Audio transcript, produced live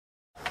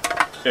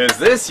Is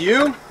this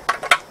you?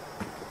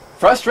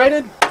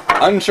 Frustrated?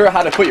 Unsure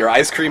how to put your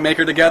ice cream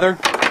maker together?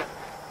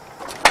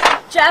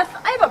 Jeff,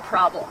 I have a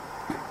problem.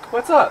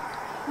 What's up?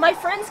 My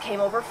friends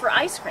came over for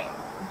ice cream,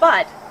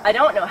 but I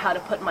don't know how to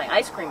put my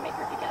ice cream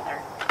maker together.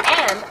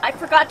 And I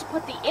forgot to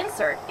put the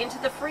insert into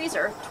the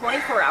freezer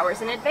 24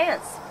 hours in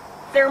advance.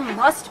 There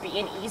must be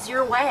an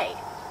easier way.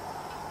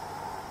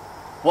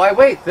 Why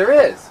wait, there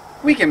is.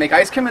 We can make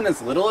ice cream in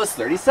as little as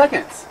 30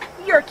 seconds.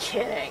 You're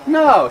kidding.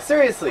 No,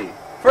 seriously.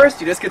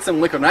 First, you just get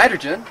some liquid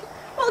nitrogen.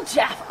 Well,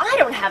 Jeff, I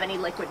don't have any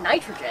liquid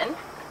nitrogen.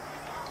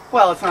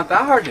 Well, it's not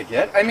that hard to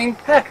get. I mean,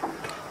 heck,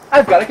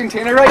 I've got a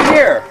container right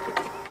here.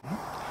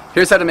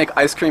 Here's how to make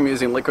ice cream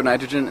using liquid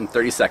nitrogen in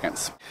 30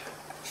 seconds.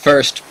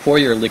 First, pour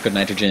your liquid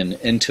nitrogen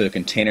into a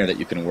container that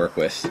you can work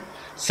with.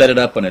 Set it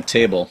up on a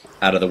table,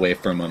 out of the way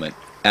for a moment.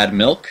 Add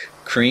milk,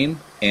 cream,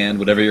 and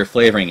whatever your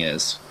flavoring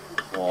is.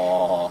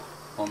 Whoa,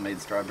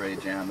 homemade strawberry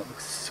jam. That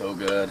looks so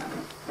good.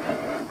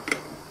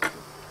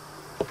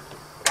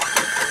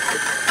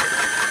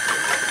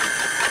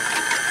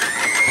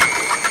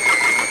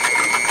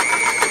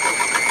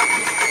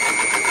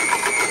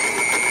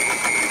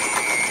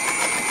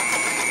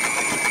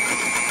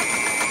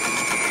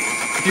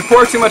 If you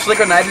pour too much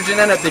liquid nitrogen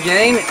in at the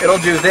beginning, it'll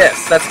do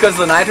this. That's because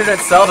the nitrogen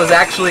itself is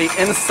actually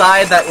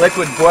inside that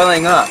liquid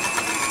boiling up.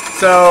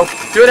 So,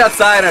 do it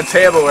outside on a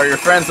table where your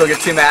friends will get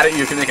too mad at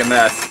you if you make a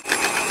mess.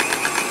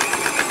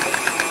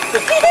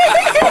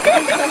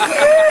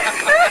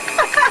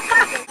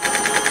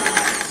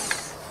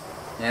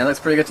 Yeah, it looks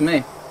pretty good to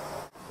me.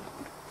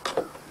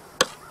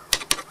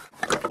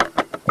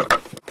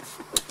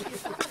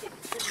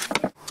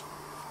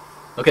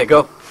 Okay,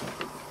 go.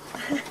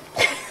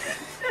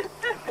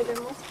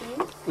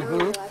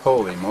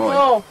 Holy moly.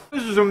 Oh,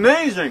 this is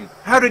amazing.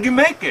 How did you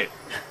make it?